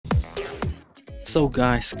So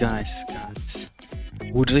guys,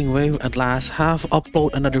 WutheringWaves at last have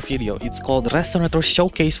uploaded another video. It's called Resonator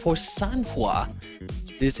Showcase for Shanhua.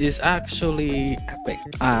 This is actually epic.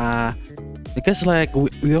 Because like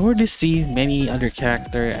we already see many other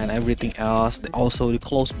character and everything else, also the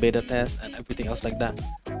closed beta test and everything else like that.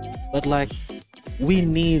 But like we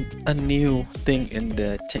need a new thing in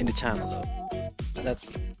the channel though. Let's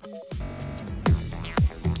see.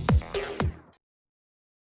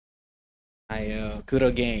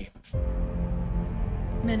 Kuro Games.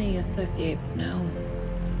 Many associate snow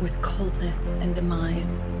with coldness and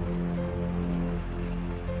demise.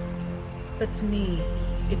 But to me,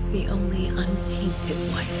 it's the only untainted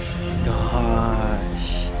white.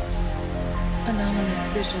 Gosh. Anomalous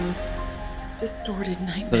visions, distorted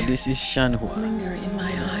nightmares. So this is Shanhua. Linger in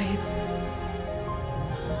my eyes.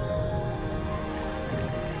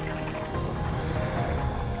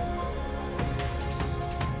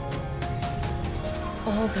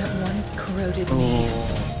 All that once corroded me.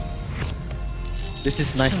 This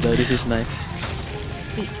is nice though, this is nice.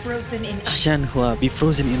 Be frozen in ice. Shanhua, be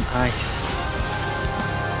frozen in ice.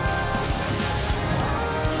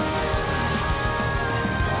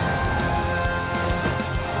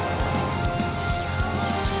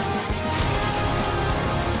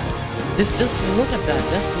 Just look at that,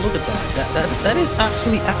 just look at that. That is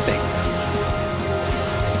actually epic.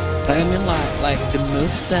 I mean like the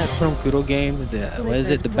moveset from Kuro Games,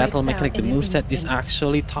 the battle mechanic, the moveset is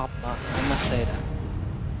actually top notch, I must say that.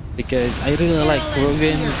 Because I really like Kuro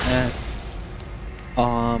Games,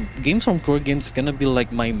 and games from Kuro Games is gonna be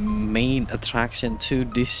like my main attraction to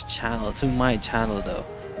this channel, to my channel though.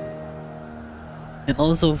 And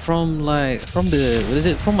also from my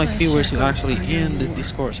viewers who actually in the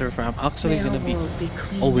Discord server, I'm actually gonna be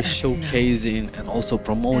always showcasing and also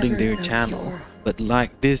promoting their channel. But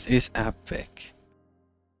like this is epic.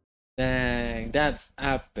 Dang, that's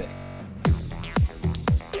epic.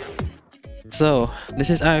 So this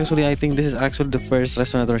is actually, I think this is actually the first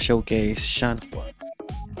Resonator showcase Shanhua.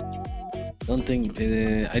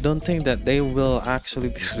 I don't think that they will actually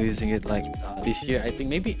be releasing it like this year. I think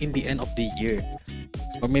maybe in the end of the year,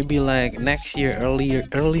 or maybe like next year,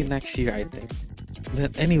 early next year, I think.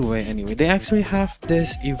 But anyway, they actually have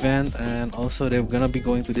this event, and also they're gonna be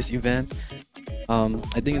going to this event.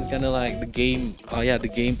 I think it's gonna like the game,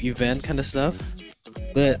 the game event kind of stuff.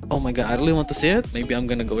 But oh my god, I really want to see it. Maybe I'm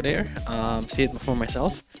gonna go there, see it for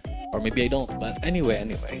myself, or maybe I don't. But anyway,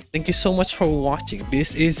 thank you so much for watching.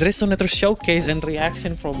 This is Resonator showcase and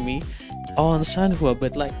reaction from me on Shanhua.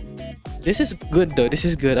 But like, this is good though. This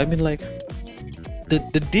is good. I mean like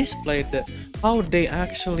the display, how they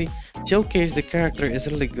actually showcase the character is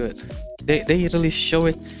really good. They really show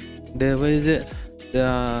it. The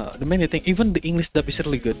many thing. Even the English dub is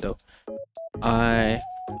really good though.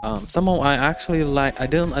 Somehow I actually like, I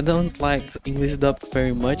don't like English dub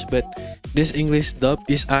very much, but this English dub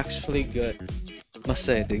is actually good. Must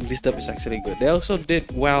say the English dub is actually good. They also did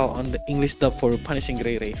well on the English dub for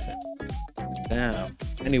punishinggrayraven. Damn.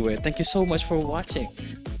 Anyway, thank you so much for watching.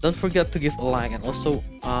 Don't forget to give a like and also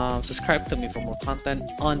subscribe to me for more content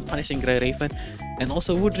on punishinggrayraven and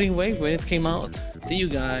also WutheringWaves when it came out. See you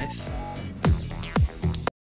guys.